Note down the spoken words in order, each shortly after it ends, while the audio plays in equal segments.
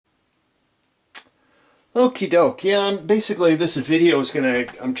Okie doke. Yeah, basically this video is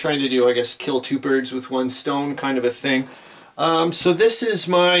I'm trying to do, I guess, kill two birds with one stone kind of a thing. So this is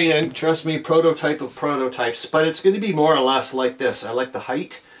my, and trust me, prototype of prototypes, but it's going to be more or less like this. I like the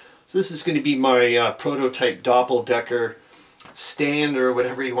height. So this is going to be my prototype Doppledecker stand, or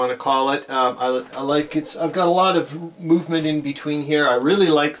whatever you want to call it. I like it's, I've got a lot of movement in between here. I really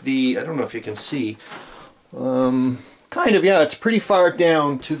like the, I don't know if you can see, kind of, yeah, it's pretty far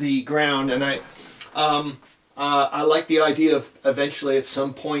down to the ground, and I like the idea of eventually at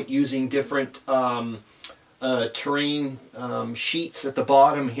some point using different terrain sheets at the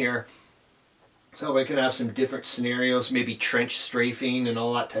bottom here, so I can have some different scenarios, maybe trench strafing and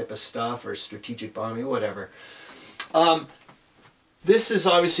all that type of stuff, or strategic bombing, whatever. This is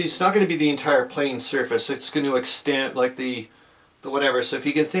obviously, it's not going to be the entire plane surface. It's going to extend like the whatever. So if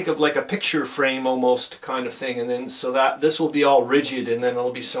you can think of like a picture frame almost kind of thing, and then so that this will be all rigid, and then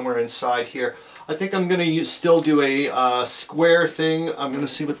it'll be somewhere inside here. I think I'm going to still do a square thing. I'm going to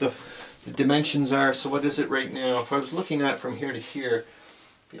see what the dimensions are. So what is it right now? If I was looking at it from here to here,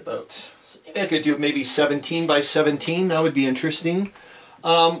 it'd be about, maybe I could do maybe 17 by 17. That would be interesting.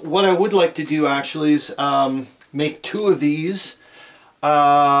 What I would like to do actually is make two of these.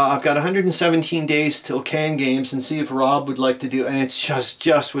 I've got 117 days till CAN games, and see if Rob would like to do, and it's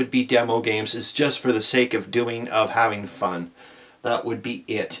just would be demo games. It's just for the sake of having fun. That would be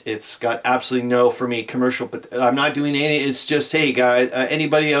it. It's got absolutely no, for me, commercial, but I'm not doing any, it's just, hey guys,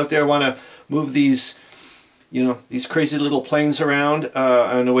 anybody out there want to move these, you know, these crazy little planes around,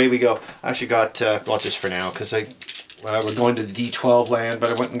 and away we go. I actually got, well, just for now, because we're going to the D12 land, but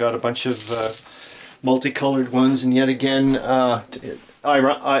I went and got a bunch of multicolored ones, and yet again,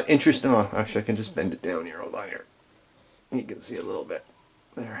 interesting. Oh, actually I can just bend it down here, hold on here. You can see a little bit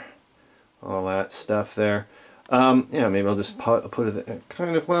there. All that stuff there. Yeah, maybe I'll just put it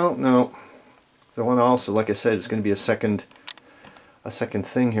kind of, well, no. So I want to also, like I said, it's going to be a second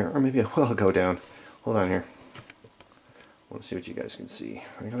thing here, or maybe I will go down. Hold on here. I want to see what you guys can see.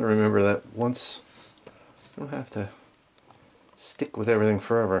 I got to remember that once, I don't have to stick with everything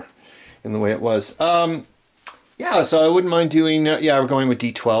forever in the way it was. Yeah, so I wouldn't mind doing, yeah, we're going with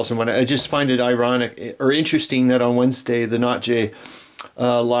D12s and whatnot. I just find it ironic or interesting that on Wednesday, the Not J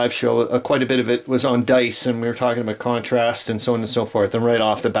live show, quite a bit of it was on dice, and we were talking about contrast and so on and so forth, and right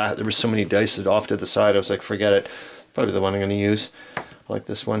off the bat there were so many dice that off to the side I was like, forget it, probably the one I'm going to use. I like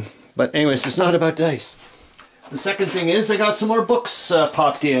this one, but anyways, it's not about dice. The second thing is I got some more books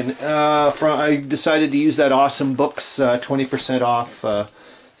popped in. I decided to use that awesome books 20% off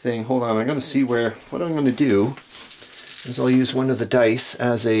thing. Hold on, I'm going to see what I'm going to do is I'll use one of the dice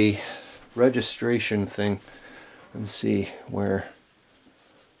as a registration thing and see where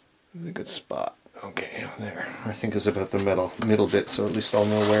a good spot. Okay, there. I think is about the middle bit, so at least I'll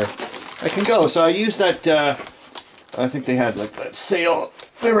know where I can go. So I used that, I think they had like that sale.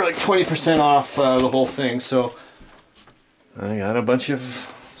 They were like 20% off the whole thing, so I got a bunch of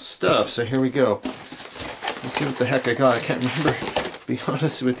stuff. So here we go. Let's see what the heck I got. I can't remember, to be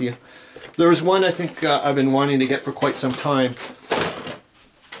honest with you. There was one I think I've been wanting to get for quite some time.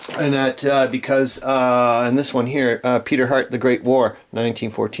 And that because and this one here, Peter Hart, The Great War,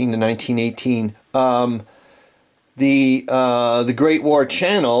 1914 to 1918. The Great War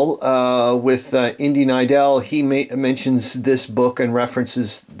channel with Indy Nidell, he mentions this book and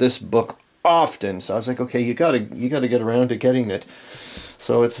references this book often. So I was like, okay, you gotta get around to getting it.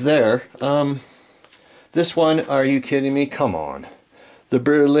 So it's there. This one, are you kidding me? Come on. The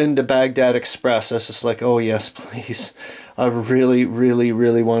Berlin to Baghdad Express. I was just like, oh yes, please. I really, really,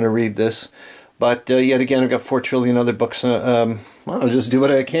 really want to read this. But yet again, I've got 4 trillion other books. Well, I'll just do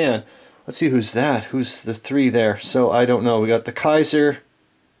what I can. Let's see, who's that? Who's the 3 there? So I don't know. We got the Kaiser.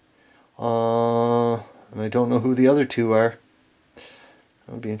 And I don't know who the other 2 are.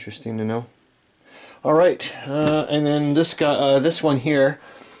 That would be interesting to know. All right. And then this guy, this one here.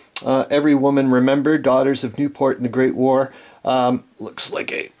 Every Woman Remembered, Daughters of Newport in the Great War. Looks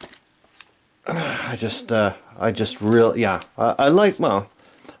like a... I just really, yeah, I like, well,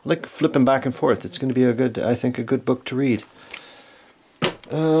 I like flipping back and forth. It's going to be a good, I think, a good book to read.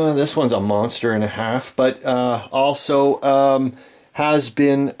 This one's a monster and a half, but also has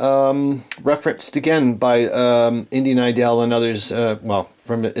been referenced again by Indy Nidell and others, well,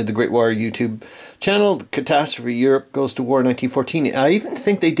 from the Great War YouTube channel, Catastrophe Europe Goes to War 1914. I even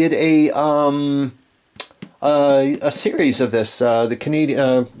think they did a series of this, the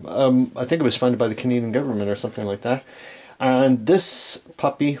Canadian, I think it was funded by the Canadian government or something like that. And this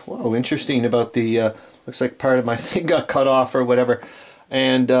puppy, whoa, interesting about the, looks like part of my thing got cut off or whatever.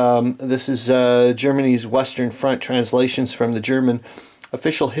 And this is Germany's Western Front, translations from the German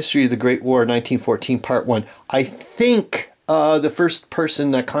Official History of the Great War, 1914, Part 1. I think the first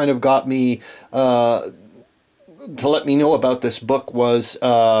person that kind of got me to let me know about this book was,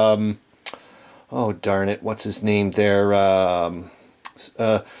 oh darn it, what's his name there?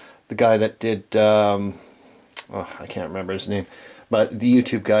 The guy that did, oh, I can't remember his name, but the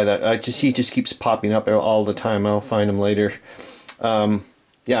YouTube guy that he just keeps popping up all the time. I'll find him later.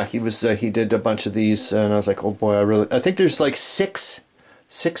 Yeah, he did a bunch of these, and I was like, oh boy, I think there's like six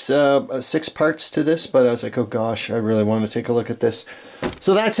parts to this, but I was like, oh gosh, I really want to take a look at this.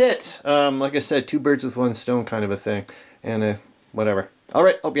 So that's it. Like I said, two birds with one stone kind of a thing, and whatever. All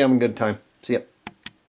right, hope you have a good time. See ya.